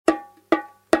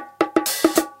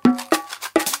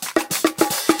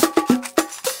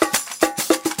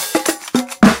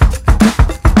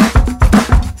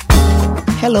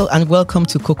Hello and welcome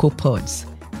to Cocoa Pods,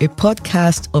 a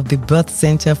podcast of the Birth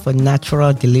Center for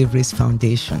Natural Deliveries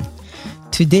Foundation.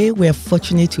 Today, we are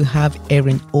fortunate to have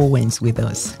Erin Owens with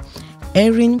us.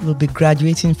 Erin will be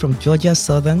graduating from Georgia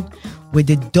Southern with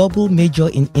a double major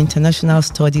in international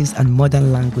studies and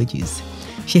modern languages.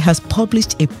 She has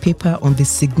published a paper on the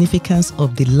significance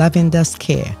of the lavender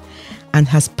scare and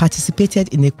has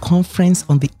participated in a conference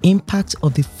on the impact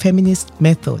of the feminist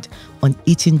method on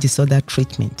eating disorder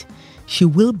treatment. She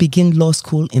will begin law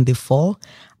school in the fall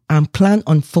and plan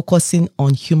on focusing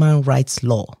on human rights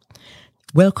law.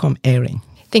 Welcome, Erin.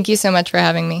 Thank you so much for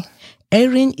having me.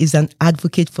 Erin is an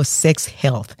advocate for sex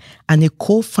health and a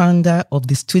co-founder of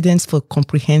the Students for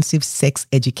Comprehensive Sex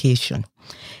Education.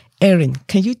 Erin,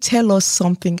 can you tell us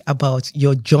something about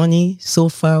your journey so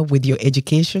far with your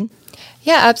education?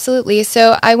 Yeah, absolutely.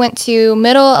 So I went to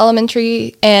middle,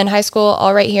 elementary, and high school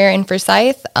all right here in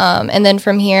Forsyth. And then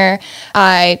from here,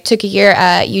 I took a year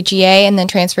at UGA and then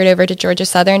transferred over to Georgia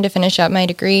Southern to finish up my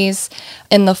degrees.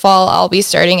 In the fall, I'll be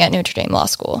starting at Notre Dame Law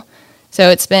School. So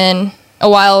it's been a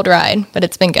wild ride, but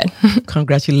it's been good.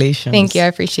 Congratulations. Thank you. I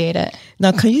appreciate it.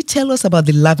 Now, can you tell us about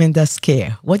the lavender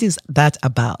scare? What is that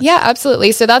about? Yeah,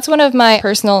 absolutely. So that's one of my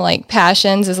personal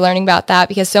passions is learning about that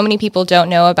because so many people don't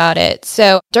know about it.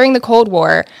 So during the Cold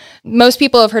War, most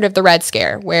people have heard of the Red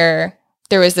Scare, where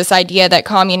there was this idea that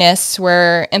communists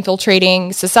were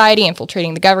infiltrating society,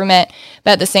 infiltrating the government.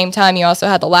 But at the same time, you also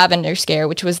had the lavender scare,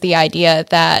 which was the idea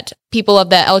that people of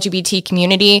the LGBT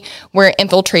community were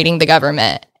infiltrating the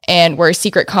government and were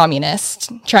secret communists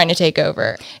trying to take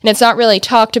over. And it's not really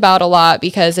talked about a lot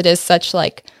because it is such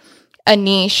a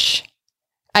niche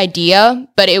idea,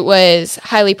 but it was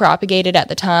highly propagated at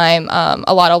the time.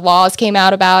 A lot of laws came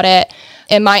out about it.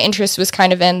 And my interest was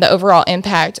kind of in the overall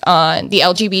impact on the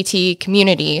LGBT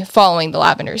community following the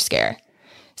lavender scare.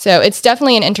 So it's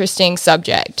definitely an interesting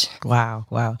subject.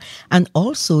 Wow. And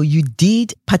also you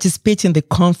did participate in the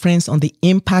conference on the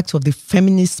impact of the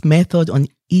feminist method on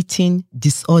eating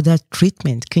disorder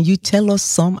treatment. Can you tell us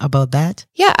some about that?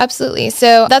 Yeah, absolutely.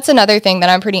 So that's another thing that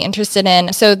I'm pretty interested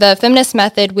in. So the feminist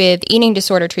method with eating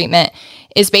disorder treatment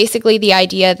is basically the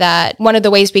idea that one of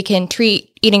the ways we can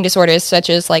treat eating disorders, such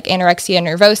as anorexia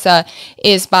nervosa,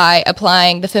 is by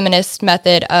applying the feminist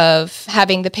method of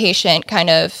having the patient kind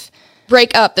of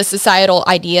break up the societal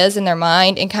ideas in their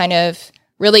mind and kind of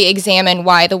really examine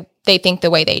why they think the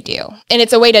way they do. And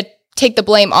it's a way to take the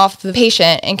blame off the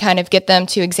patient and kind of get them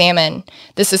to examine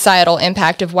the societal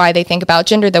impact of why they think about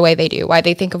gender the way they do, why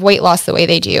they think of weight loss the way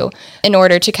they do, in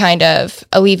order to kind of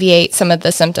alleviate some of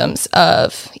the symptoms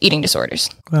of eating disorders.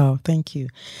 Wow, thank you.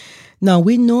 Now,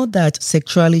 we know that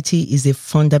sexuality is a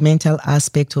fundamental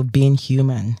aspect of being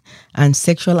human, and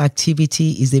sexual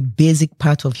activity is a basic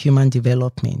part of human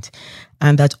development,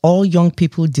 and that all young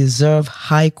people deserve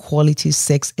high-quality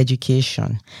sex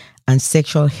education and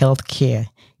sexual health care.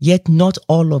 Yet not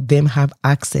all of them have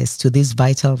access to these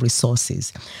vital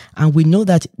resources. And we know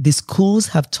that the schools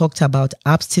have talked about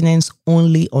abstinence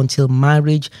only until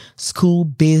marriage,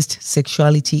 school-based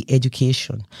sexuality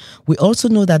education. We also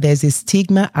know that there's a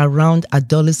stigma around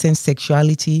adolescent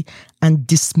sexuality and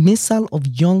dismissal of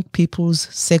young people's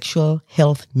sexual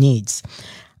health needs.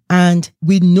 And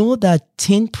we know that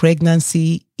teen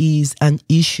pregnancy is an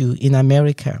issue in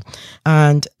America.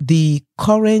 And in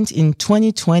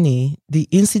 2020, the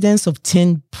incidence of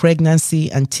teen pregnancy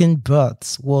and teen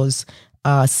births was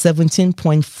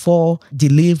 17.4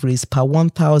 deliveries per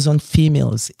 1,000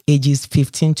 females ages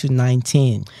 15 to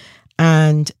 19.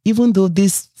 And even though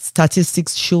these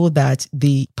statistics show that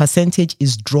the percentage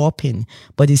is dropping,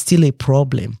 but it's still a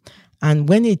problem. And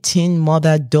when a teen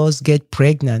mother does get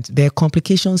pregnant, there are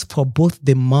complications for both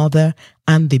the mother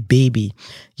and the baby.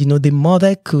 You know, the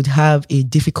mother could have a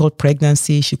difficult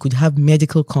pregnancy. She could have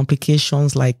medical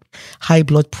complications like high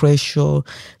blood pressure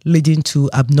leading to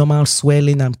abnormal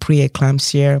swelling and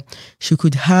preeclampsia. She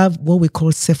could have what we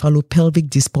call cephalopelvic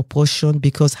disproportion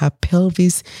because her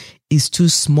pelvis is too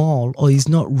small or is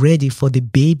not ready for the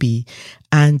baby,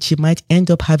 and she might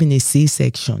end up having a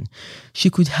C-section. She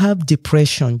could have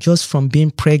depression just from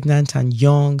being pregnant and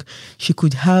young. She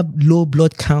could have low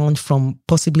blood count from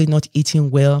possibly not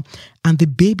eating well. And the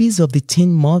babies of the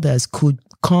teen mothers could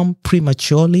come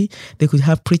prematurely. They could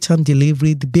have preterm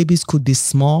delivery. The babies could be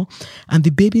small. And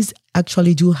the babies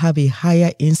actually do have a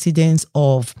higher incidence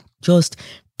of just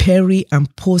peri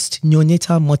and post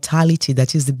neonatal mortality.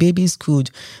 That is, the babies could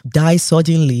die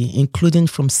suddenly, including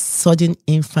from sudden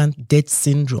infant death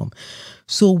syndrome.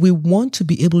 So we want to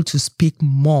be able to speak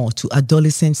more to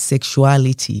adolescent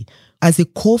sexuality. As a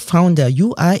co-founder,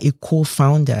 you are a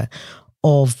co-founder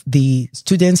of the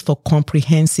Students for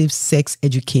Comprehensive Sex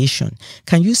Education.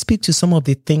 Can you speak to some of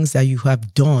the things that you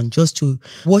have done, just to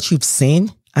what you've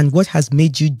seen and what has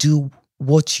made you do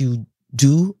what you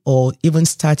do, or even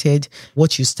started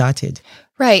what you started?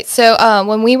 Right. So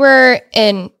when we were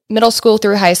in middle school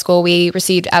through high school, we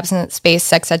received abstinence-based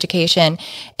sex education.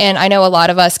 And I know a lot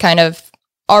of us kind of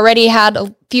already had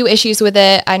a few issues with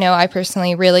it. I know I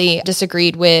personally really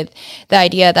disagreed with the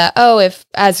idea that, oh, if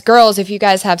as girls, if you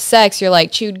guys have sex, you're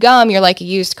like chewed gum, you're like a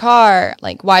used car.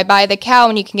 Like, why buy the cow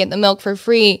when you can get the milk for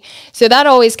free? So that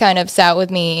always kind of sat with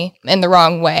me in the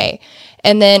wrong way.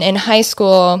 And then in high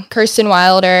school, Kirsten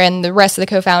Wilder and the rest of the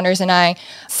co-founders and I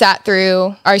sat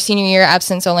through our senior year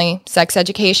abstinence-only sex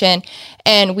education,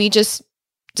 and we just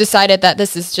decided that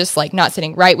this is just like not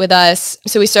sitting right with us.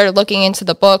 So we started looking into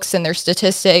the books and their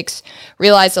statistics,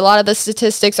 realized a lot of the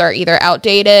statistics are either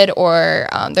outdated or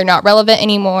they're not relevant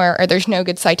anymore, or there's no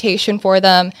good citation for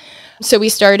them. So we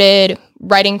started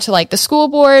writing to like the school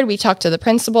board. We talked to the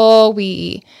principal.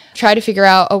 We tried to figure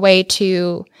out a way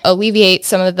to alleviate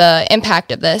some of the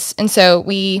impact of this. And so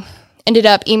we ended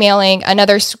up emailing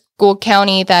another school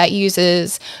county that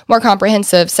uses more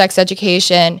comprehensive sex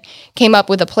education, came up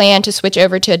with a plan to switch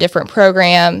over to a different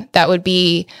program that would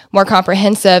be more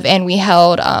comprehensive. And we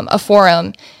held a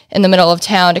forum in the middle of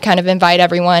town to kind of invite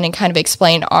everyone and kind of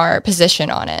explain our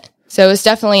position on it. So it was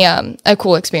definitely a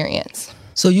cool experience.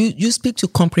 So you speak to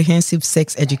comprehensive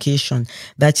sex education,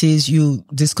 that is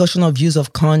discussion of use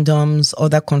of condoms,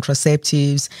 other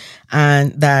contraceptives,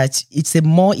 and that it's a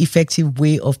more effective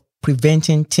way of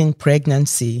preventing teen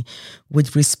pregnancy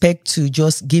with respect to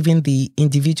just giving the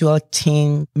individual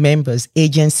teen members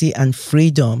agency and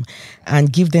freedom,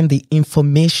 and give them the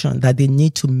information that they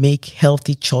need to make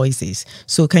healthy choices.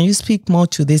 So can you speak more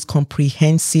to these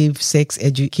comprehensive sex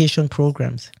education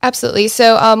programs? Absolutely.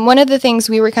 So one of the things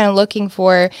we were kind of looking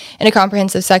for in a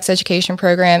comprehensive sex education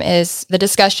program is the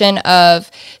discussion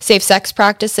of safe sex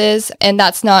practices. And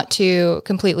that's not to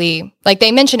completely, like,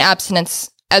 they mention abstinence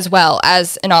as well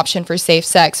as an option for safe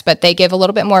sex, but they give a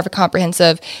little bit more of a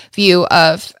comprehensive view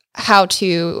of how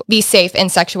to be safe in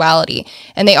sexuality.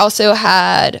 And they also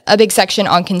had a big section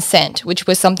on consent, which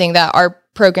was something that our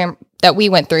program that we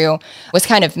went through was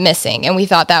kind of missing. And we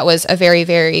thought that was a very,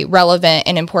 very relevant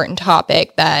and important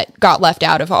topic that got left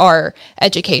out of our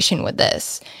education with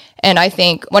this. And I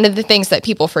think one of the things that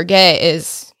people forget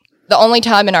is the only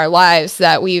time in our lives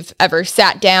that we've ever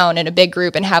sat down in a big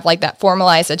group and have like that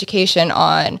formalized education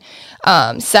on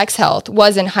sex health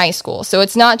was in high school. So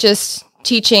it's not just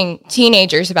teaching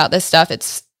teenagers about this stuff.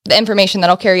 It's the information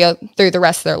that'll carry through the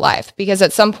rest of their life, because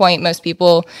at some point, most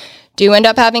people do end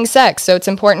up having sex. So it's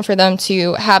important for them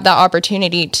to have that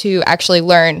opportunity to actually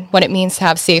learn what it means to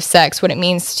have safe sex, what it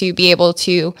means to be able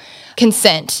to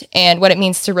consent, and what it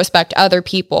means to respect other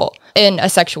people in a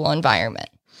sexual environment.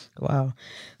 Wow.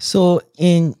 So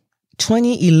in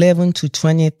 2011 to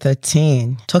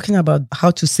 2013, talking about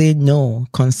how to say no,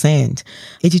 consent,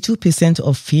 82%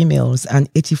 of females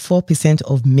and 84%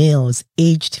 of males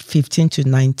aged 15 to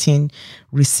 19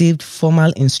 received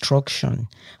formal instruction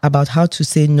about how to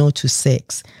say no to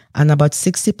sex. And about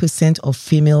 60% of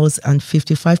females and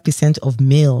 55% of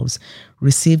males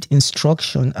received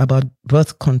instruction about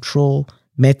birth control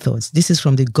methods. This is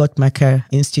from the Guttmacher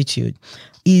Institute.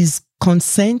 Is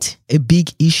consent a big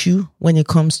issue when it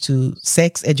comes to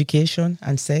sex education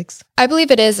and sex? I believe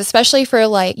it is, especially for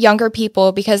like younger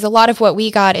people, because a lot of what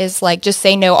we got is like just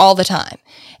say no all the time.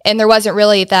 And there wasn't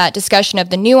really that discussion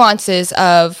of the nuances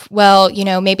of, well, you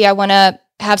know, maybe I want to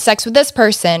have sex with this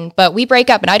person, but we break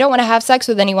up and I don't want to have sex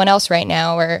with anyone else right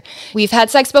now. Or we've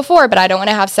had sex before, but I don't want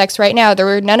to have sex right now. There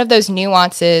were none of those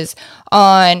nuances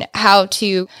on how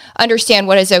to understand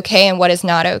what is okay and what is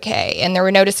not okay. And there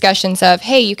were no discussions of,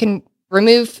 hey, you can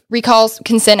recall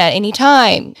consent at any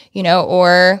time, you know,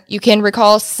 or you can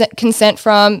recall consent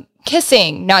from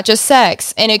kissing, not just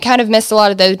sex. And it kind of missed a lot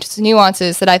of those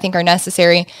nuances that I think are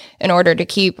necessary in order to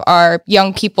keep our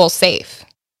young people safe.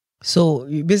 So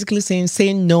you're basically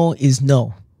saying no is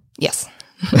no. Yes.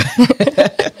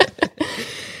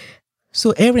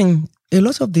 So Erin, a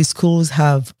lot of the schools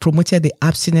have promoted the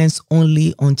abstinence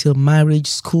only until marriage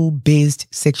school-based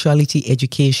sexuality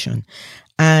education.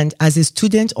 And as a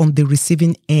student on the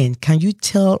receiving end, can you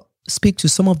speak to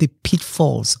some of the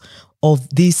pitfalls of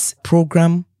this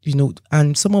program, you know,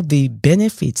 and some of the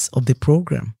benefits of the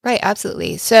program? Right,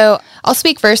 absolutely. So I'll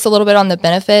speak first a little bit on the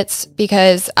benefits,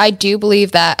 because I do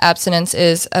believe that abstinence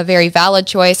is a very valid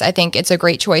choice. I think it's a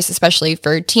great choice, especially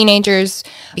for teenagers,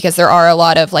 because there are a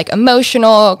lot of like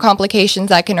emotional complications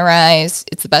that can arise.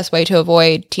 It's the best way to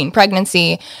avoid teen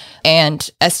pregnancy and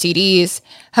STDs.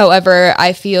 However,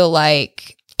 I feel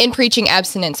like in preaching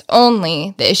abstinence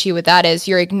only, the issue with that is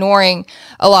you're ignoring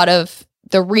a lot of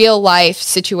the real life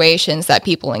situations that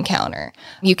people encounter.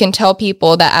 You can tell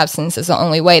people that abstinence is the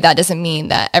only way. That doesn't mean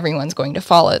that everyone's going to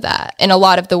follow that. And a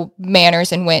lot of the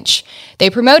manners in which they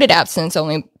promoted abstinence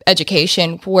only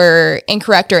education were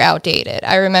incorrect or outdated.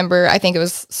 I remember, I think it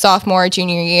was sophomore,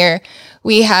 junior year,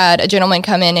 we had a gentleman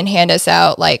come in and hand us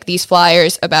out like these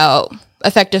flyers about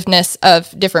effectiveness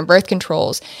of different birth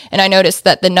controls. And I noticed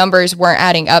that the numbers weren't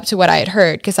adding up to what I had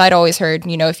heard, because I'd always heard,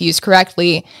 if used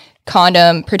correctly,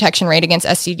 condom protection rate against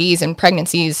STDs and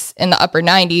pregnancies in the upper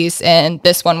 90s. And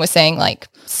this one was saying like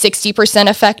 60%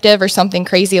 effective or something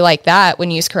crazy like that when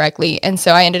used correctly. And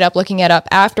so I ended up looking it up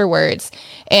afterwards,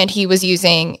 and he was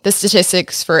using the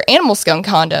statistics for animal scum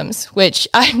condoms, which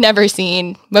I've never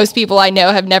seen. Most people I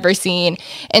know have never seen.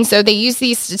 And so they use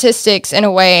these statistics in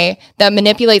a way that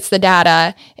manipulates the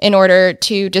data in order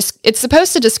to it's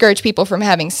supposed to discourage people from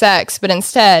having sex. But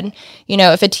instead,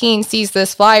 if a teen sees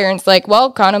this flyer and it's like,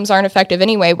 well, condoms aren't effective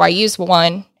anyway, why use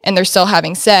one? And they're still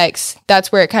having sex,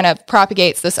 that's where it kind of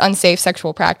propagates this unsafe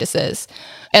sexual practices.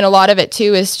 And a lot of it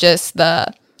too is just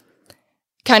the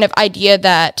kind of idea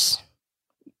that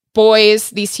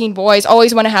these teen boys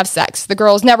always want to have sex. The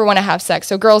girls never want to have sex.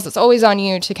 So girls, it's always on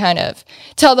you to kind of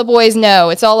tell the boys, no,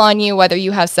 it's all on you whether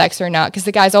you have sex or not, because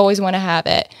the guys always want to have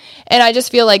it. And I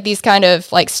just feel like these kind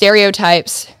of like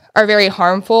stereotypes are very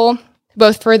harmful,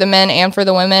 both for the men and for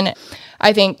the women.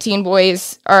 I think teen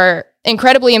boys are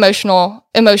incredibly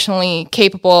emotionally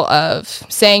capable of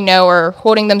saying no or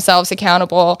holding themselves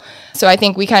accountable. So I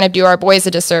think we kind of do our boys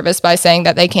a disservice by saying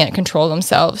that they can't control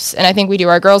themselves. And I think we do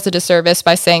our girls a disservice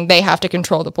by saying they have to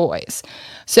control the boys.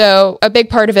 So a big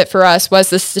part of it for us was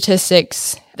the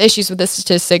statistics, the issues with the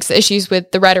statistics, the issues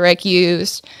with the rhetoric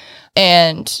used,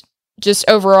 and just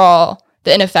overall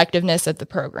the ineffectiveness of the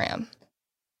program.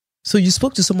 So you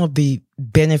spoke to some of the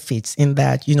benefits in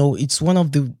that, it's one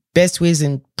of the best ways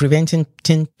in preventing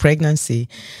teen pregnancy.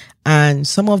 And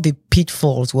some of the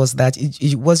pitfalls was that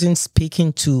it wasn't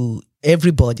speaking to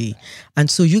everybody. And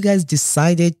so you guys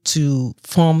decided to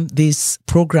form this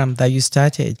program that you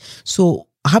started. So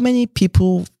how many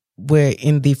people were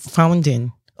in the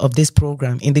founding of this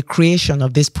program, in the creation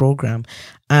of this program,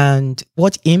 and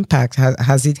what impact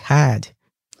has it had?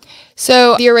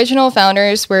 So the original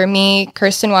founders were me,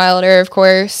 Kirsten Wilder, of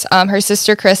course, her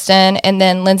sister Kristen, and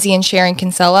then Lindsay and Sharon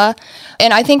Kinsella.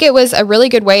 And I think it was a really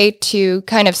good way to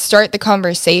kind of start the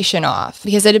conversation off,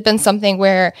 because it had been something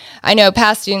where I know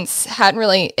past students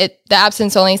the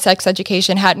abstinence-only sex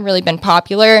education hadn't really been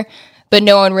popular, but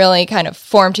no one really kind of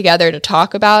formed together to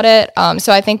talk about it.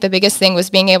 So I think the biggest thing was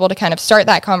being able to kind of start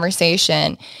that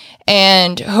conversation,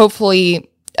 and hopefully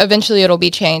eventually it'll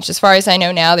be changed. As far as I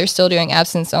know now, they're still doing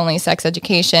abstinence-only sex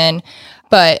education,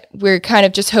 but we're kind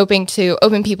of just hoping to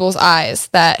open people's eyes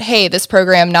that, hey, this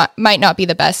program might not be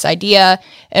the best idea.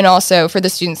 And also for the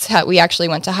students that we actually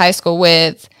went to high school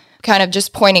with, kind of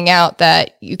just pointing out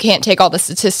that you can't take all the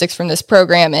statistics from this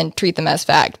program and treat them as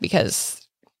fact, because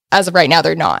as of right now,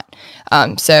 they're not.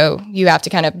 So you have to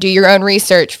kind of do your own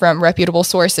research from reputable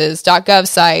sources, .gov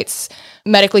sites,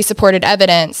 medically supported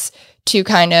evidence, to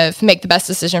kind of make the best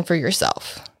decision for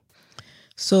yourself.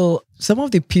 So some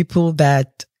of the people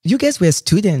that you guys were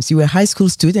students, you were high school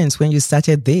students when you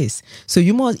started this. So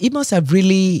it must have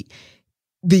really,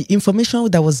 the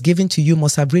information that was given to you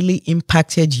must have really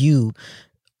impacted you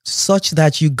such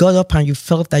that you got up and you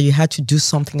felt that you had to do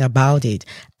something about it.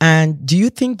 And do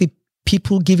you think the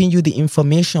people giving you the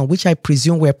information, which I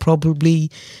presume were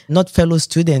probably not fellow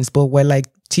students, but were like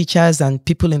teachers and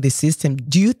people in the system,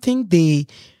 do you think they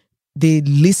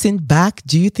listened back?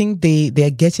 Do you think they're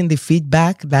getting the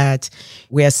feedback that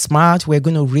we're smart, we're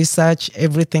going to research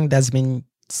everything that's been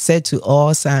said to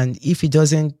us, and if it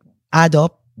doesn't add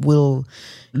up, we'll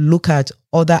look at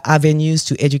other avenues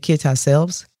to educate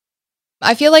ourselves?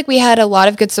 I feel like we had a lot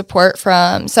of good support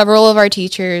from several of our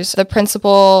teachers. The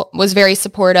principal was very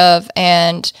supportive,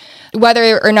 and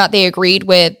whether or not they agreed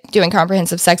with doing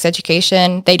comprehensive sex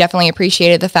education, they definitely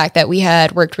appreciated the fact that we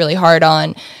had worked really hard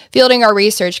on fielding our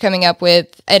research, coming up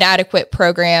with an adequate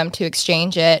program to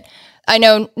exchange it. I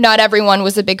know not everyone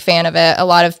was a big fan of it. A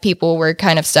lot of people were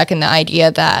kind of stuck in the idea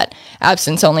that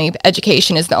abstinence-only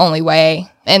education is the only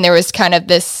way. And there was kind of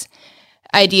this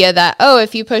idea that,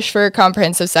 if you push for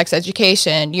comprehensive sex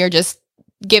education, you're just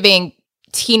giving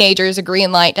teenagers a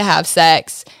green light to have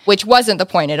sex, which wasn't the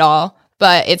point at all,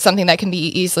 but it's something that can be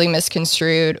easily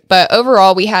misconstrued. But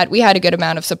overall, we had a good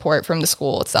amount of support from the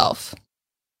school itself.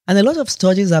 And a lot of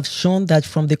studies have shown that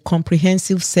from the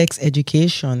comprehensive sex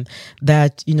education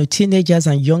that, teenagers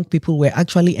and young people were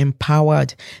actually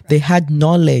empowered. They had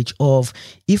knowledge of,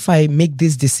 if I make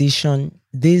this decision,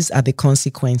 these are the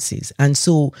consequences. And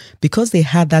so because they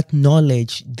had that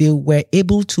knowledge, they were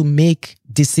able to make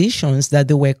decisions that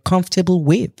they were comfortable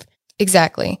with.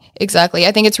 Exactly.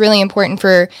 I think it's really important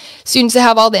for students to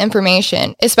have all the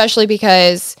information, especially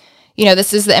because,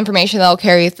 this is the information that'll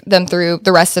carry them through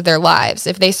the rest of their lives.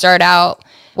 If they start out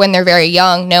when they're very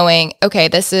young knowing, okay,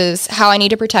 this is how I need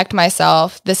to protect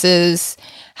myself. This is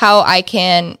how I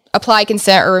can apply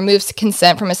consent or remove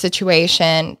consent from a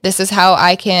situation. This is how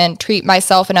I can treat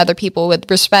myself and other people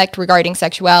with respect regarding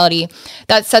sexuality.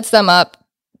 That sets them up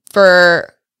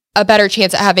for a better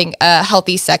chance at having a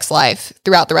healthy sex life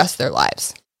throughout the rest of their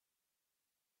lives.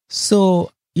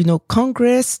 So,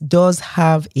 Congress does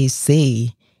have a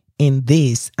say in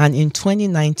this. And in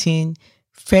 2019,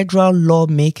 federal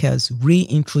lawmakers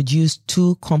reintroduced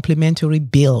two complementary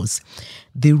bills,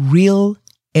 the Real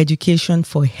Education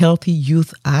for Healthy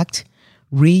Youth Act,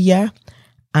 REYA,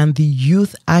 and the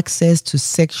Youth Access to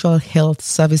Sexual Health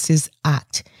Services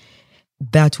Act,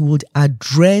 that would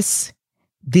address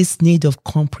this need of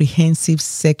comprehensive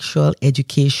sexual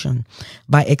education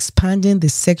by expanding the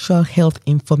sexual health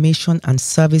information and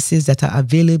services that are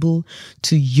available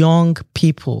to young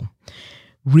people.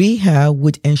 REYA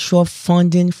would ensure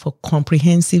funding for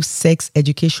comprehensive sex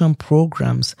education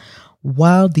programs,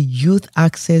 while the Youth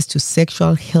Access to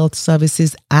Sexual Health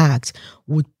Services Act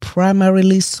would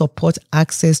primarily support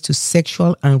access to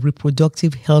sexual and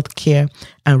reproductive health care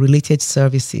and related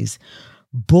services.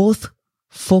 Both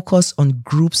focus on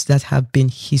groups that have been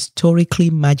historically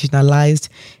marginalized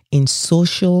in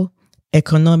social,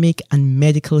 economic, and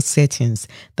medical settings,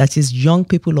 that is, young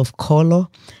people of color,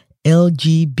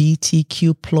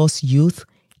 LGBTQ plus youth,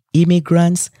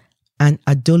 immigrants, and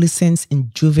adolescents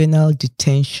in juvenile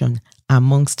detention,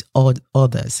 amongst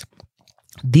others.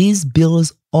 These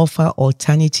bills offer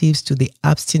alternatives to the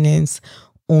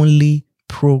abstinence-only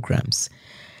programs.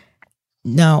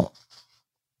 Now,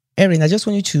 Erin, I just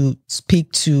want you to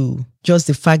speak to just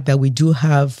the fact that we do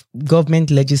have government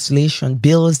legislation,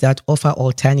 bills that offer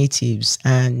alternatives,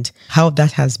 and how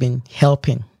that has been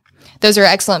helping. Those are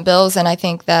excellent bills. And I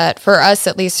think that for us,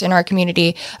 at least in our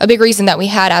community, a big reason that we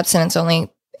had abstinence-only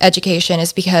education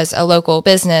is because a local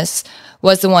business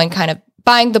was the one kind of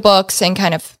buying the books and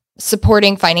kind of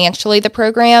supporting financially the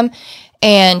program.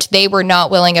 And they were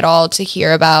not willing at all to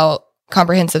hear about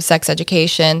comprehensive sex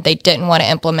education. They didn't want to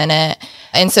implement it.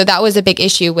 And so that was a big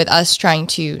issue with us trying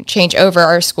to change over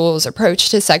our school's approach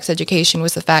to sex education,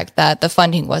 was the fact that the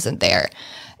funding wasn't there.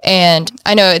 And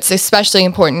I know it's especially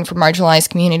important for marginalized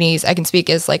communities. I can speak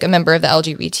as like a member of the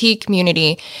LGBT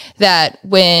community, that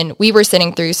when we were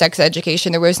sitting through sex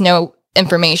education, there was no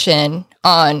information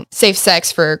on safe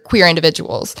sex for queer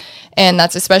individuals. And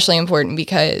that's especially important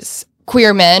because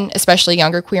queer men, especially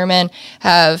younger queer men,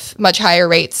 have much higher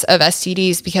rates of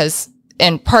STDs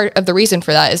and part of the reason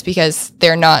for that is because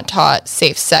they're not taught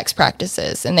safe sex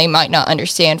practices, and they might not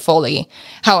understand fully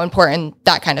how important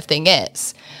that kind of thing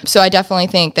is. So I definitely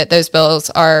think that those bills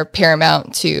are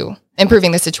paramount to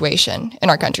improving the situation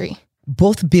in our country.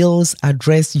 Both bills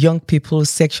address young people's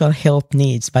sexual health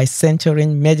needs by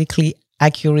centering medically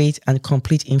accurate and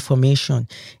complete information,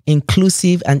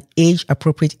 inclusive and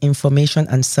age-appropriate information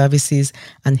and services,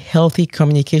 and healthy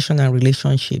communication and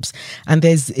relationships. And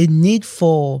there's a need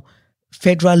for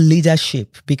federal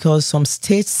leadership because some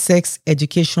state sex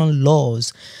education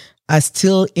laws are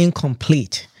still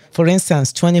incomplete. For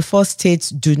instance, 24 states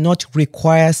do not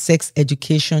require sex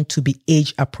education to be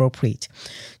age appropriate.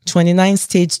 29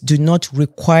 states do not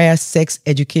require sex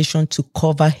education to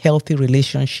cover healthy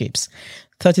relationships.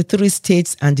 33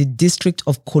 states and the District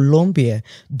of Columbia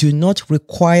do not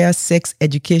require sex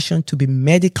education to be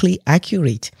medically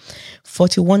accurate.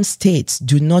 41 states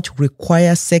do not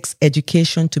require sex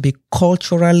education to be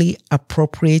culturally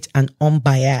appropriate and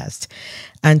unbiased.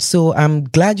 And so I'm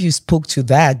glad you spoke to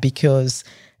that because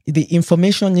the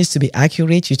information needs to be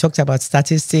accurate. You talked about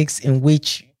statistics in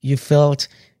which you felt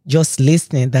just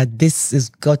listening that this has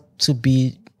got to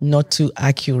be not too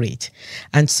accurate.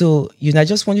 And so, I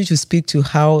just want you to speak to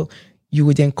how you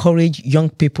would encourage young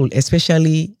people,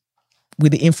 especially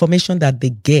with the information that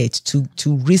they get,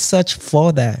 to research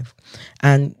further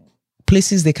and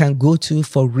places they can go to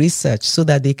for research so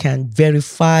that they can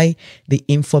verify the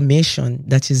information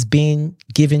that is being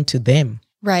given to them.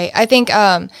 Right. I think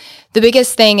the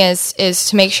biggest thing is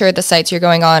to make sure the sites you're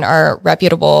going on are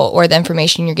reputable, or the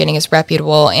information you're getting is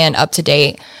reputable and up to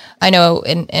date. I know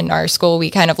in our school,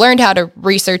 we kind of learned how to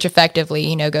research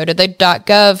effectively, go to the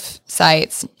 .gov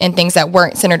sites and things that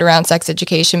weren't centered around sex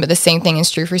education, but the same thing is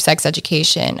true for sex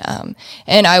education.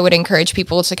 And I would encourage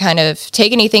people to kind of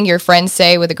take anything your friends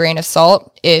say with a grain of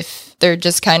salt if they're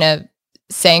just kind of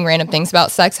saying random things about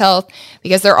sex health,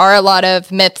 because there are a lot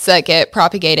of myths that get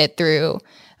propagated through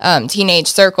teenage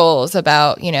circles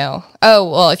about,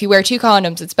 oh, well, if you wear 2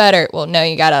 condoms, it's better. Well, no,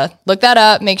 you got to look that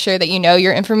up, make sure that you know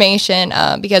your information,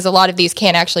 because a lot of these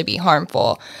can actually be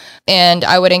harmful. And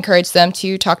I would encourage them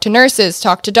to talk to nurses,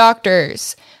 talk to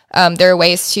doctors. There are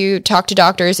ways to talk to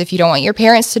doctors if you don't want your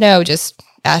parents to know. Just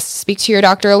speak to your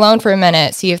doctor alone for a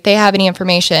minute, see if they have any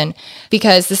information,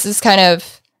 because this is kind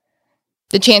of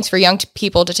the chance for young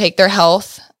people to take their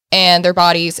health and their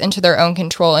bodies into their own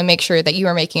control and make sure that you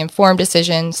are making informed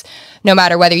decisions, no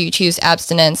matter whether you choose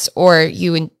abstinence or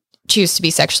you choose to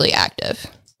be sexually active.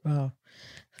 Wow.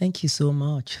 Thank you so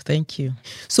much. Thank you.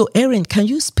 So, Erin, can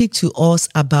you speak to us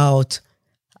about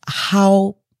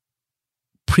how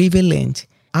prevalent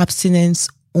abstinence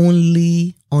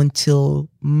only until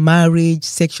marriage,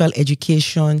 sexual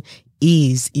education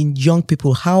is in young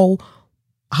people? How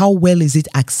well is it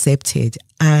accepted?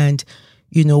 And,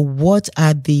 what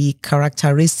are the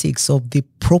characteristics of the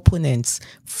proponents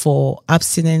for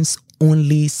abstinence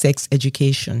only sex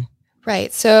education?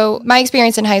 Right. So my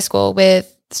experience in high school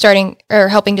with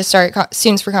helping to start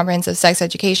students for comprehensive sex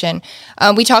education,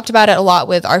 we talked about it a lot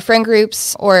with our friend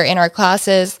groups or in our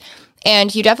classes.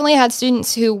 And you definitely had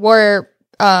students who were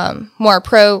more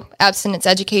pro abstinence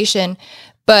education,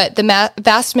 but the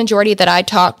vast majority that I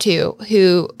talked to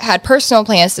who had personal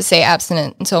plans to stay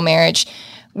abstinent until marriage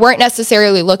weren't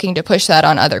necessarily looking to push that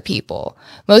on other people.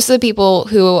 Most of the people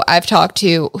who I've talked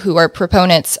to who are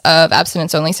proponents of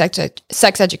abstinence-only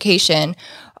sex education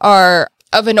are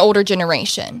of an older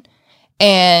generation.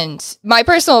 And my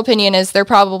personal opinion is they're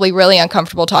probably really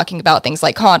uncomfortable talking about things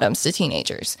like condoms to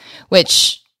teenagers,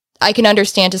 which I can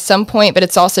understand to some point, but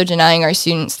it's also denying our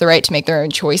students the right to make their own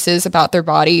choices about their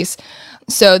bodies.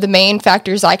 So the main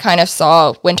factors I kind of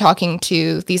saw when talking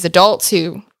to these adults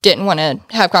who didn't want to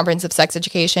have comprehensive sex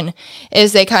education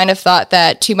is they kind of thought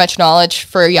that too much knowledge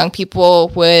for young people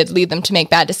would lead them to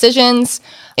make bad decisions.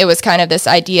 It was kind of this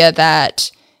idea that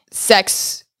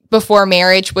sex before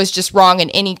marriage was just wrong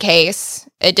in any case.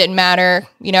 It didn't matter.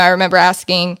 I remember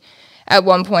asking at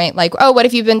one point, like, oh, what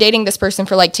if you've been dating this person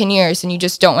for like 10 years and you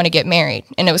just don't want to get married?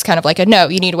 And it was kind of like no,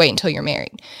 you need to wait until you're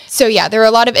married. So yeah, there are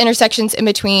a lot of intersections in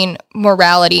between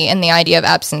morality and the idea of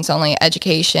abstinence-only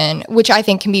education, which I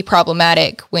think can be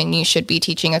problematic when you should be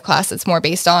teaching a class that's more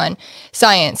based on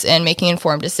science and making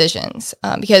informed decisions.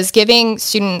 Because giving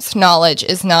students knowledge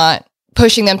is not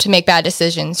pushing them to make bad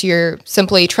decisions. You're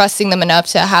simply trusting them enough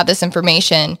to have this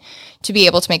information to be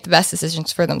able to make the best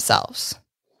decisions for themselves.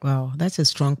 Wow, that's a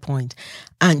strong point.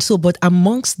 And so, but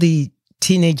amongst the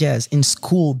teenagers in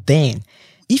school then,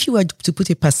 if you were to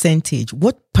put a percentage,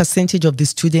 what percentage of the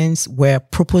students were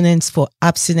proponents for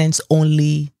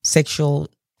abstinence-only sexual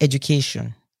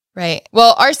education? Right.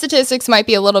 Well, our statistics might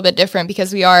be a little bit different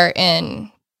because we are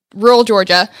in rural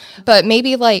Georgia, but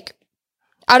maybe like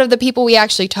out of the people we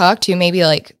actually talked to, maybe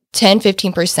like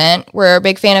 10-15% were a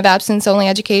big fan of abstinence-only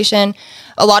education.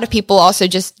 A lot of people also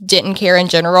just didn't care in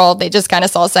general. They just kind of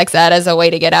saw sex ed as a way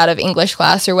to get out of English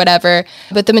class or whatever.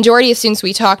 But the majority of students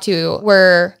we talked to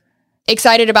were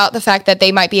excited about the fact that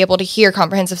they might be able to hear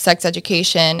comprehensive sex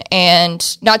education,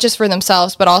 and not just for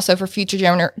themselves, but also for future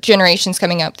generations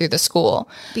coming up through the school,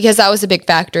 because that was a big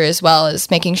factor as well as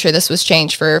making sure this was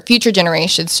changed for future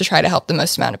generations to try to help the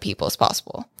most amount of people as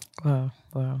possible. Wow.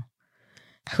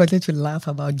 I wanted to laugh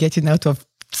about getting out of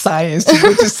science to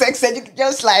go to sex ed.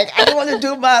 Just like, I don't want to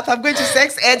do math. I'm going to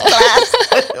sex ed class.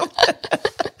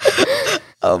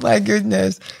 Oh my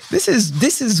goodness. This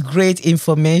is great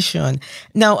information.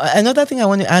 Now, another thing I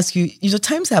want to ask you,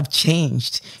 times have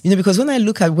changed, because when I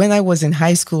look at when I was in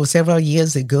high school several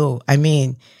years ago, I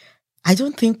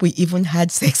don't think we even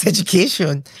had sex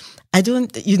education.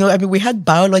 We had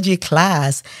biology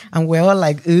class and we're all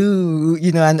like, ooh,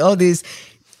 and all this.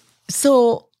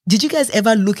 So did you guys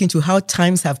ever look into how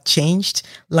times have changed?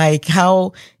 Like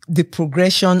how the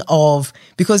progression of,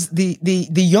 because the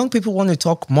young people want to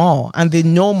talk more and they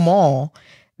know more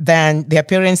than their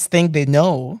parents think they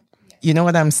know. You know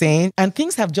what I'm saying? And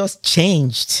things have just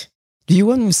changed. Do you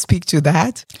want to speak to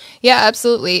that? Yeah,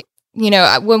 absolutely.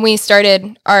 When we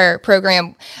started our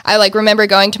program, I remember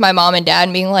going to my mom and dad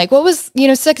and being like, what was,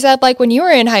 sex ed like when you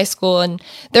were in high school? And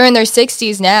they're in their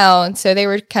 60s now. And so they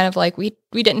were kind of like,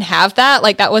 we didn't have that.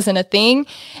 That wasn't a thing.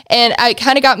 And it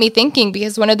kind of got me thinking,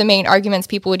 because one of the main arguments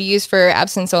people would use for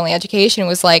abstinence-only education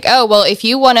was like, oh, well, if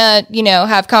you want to,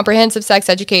 have comprehensive sex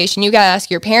education, you got to ask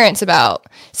your parents about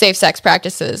safe sex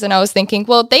practices. And I was thinking,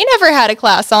 well, they never had a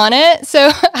class on it.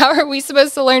 So how are we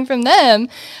supposed to learn from them?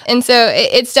 And so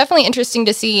it's definitely interesting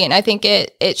to see. And I think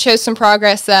it shows some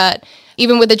progress that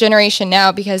even with the generation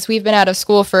now, because we've been out of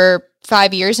school for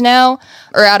 5 years now,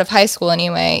 or out of high school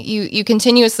anyway, you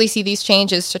continuously see these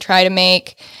changes to try to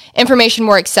make information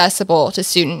more accessible to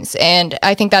students. And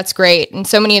I think that's great. And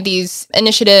so many of these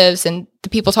initiatives and the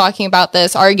people talking about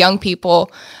this are young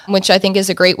people, which I think is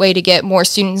a great way to get more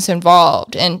students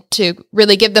involved and to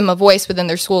really give them a voice within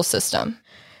their school system.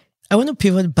 I want to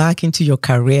pivot back into your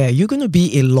career. You're going to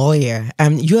be a lawyer,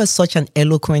 and you are such an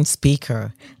eloquent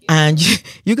speaker, and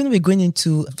you're going to be going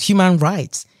into human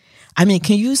rights. I mean,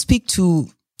 can you speak to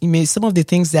some of the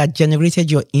things that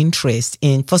generated your interest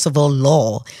in, first of all,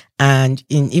 law, and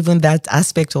in even that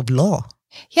aspect of law?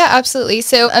 Yeah, absolutely.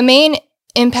 So a main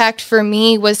impact for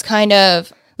me was kind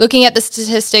of looking at the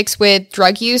statistics with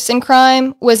drug use and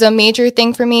crime was a major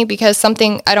thing for me, because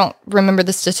something, I don't remember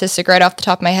the statistic right off the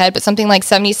top of my head, but something like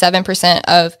 77%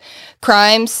 of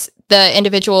crimes, the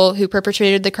individual who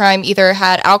perpetrated the crime either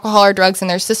had alcohol or drugs in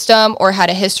their system or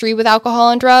had a history with alcohol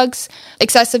and drugs,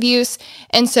 excessive use.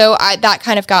 And so that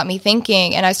kind of got me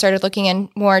thinking, and I started looking in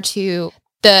more to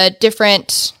the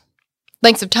different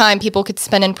lengths of time people could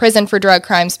spend in prison for drug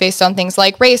crimes based on things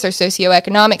like race or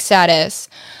socioeconomic status.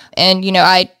 And,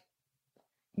 I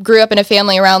grew up in a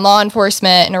family around law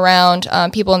enforcement and around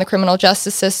people in the criminal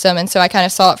justice system. And so I kind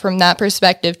of saw it from that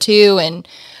perspective too. And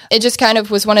it just kind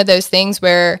of was one of those things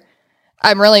where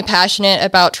I'm really passionate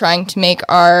about trying to make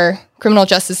our criminal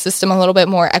justice system a little bit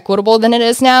more equitable than it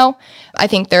is now. I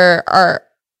think there are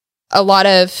a lot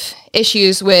of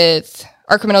issues with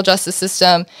our criminal justice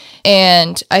system.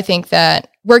 And I think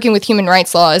that working with human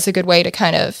rights law is a good way to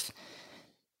kind of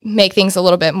make things a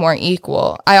little bit more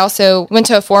equal. I also went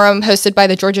to a forum hosted by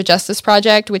the Georgia Justice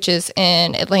Project, which is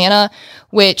in Atlanta,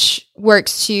 which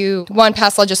works to, one,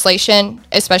 pass legislation,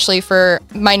 especially for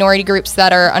minority groups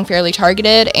that are unfairly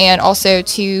targeted, and also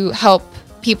to help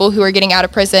people who are getting out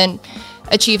of prison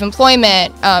achieve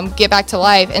employment, get back to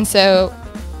life. And so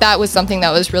that was something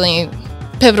that was really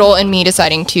pivotal in me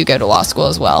deciding to go to law school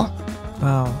as well.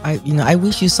 Wow. I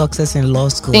wish you success in law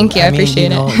school. Thank you. I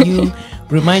appreciate it. You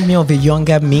remind me of a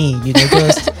younger me,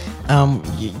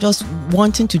 just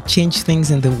wanting to change things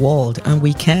in the world. And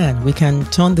we can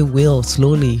turn the wheel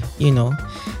slowly,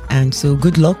 And so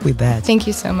good luck with that. Thank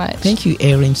you so much. Thank you,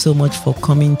 Erin, so much for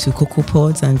coming to Cocoa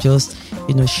Pods and just,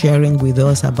 sharing with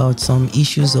us about some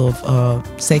issues of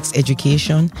sex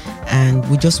education. And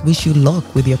we just wish you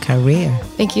luck with your career.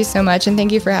 Thank you so much. And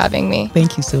thank you for having me.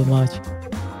 Thank you so much.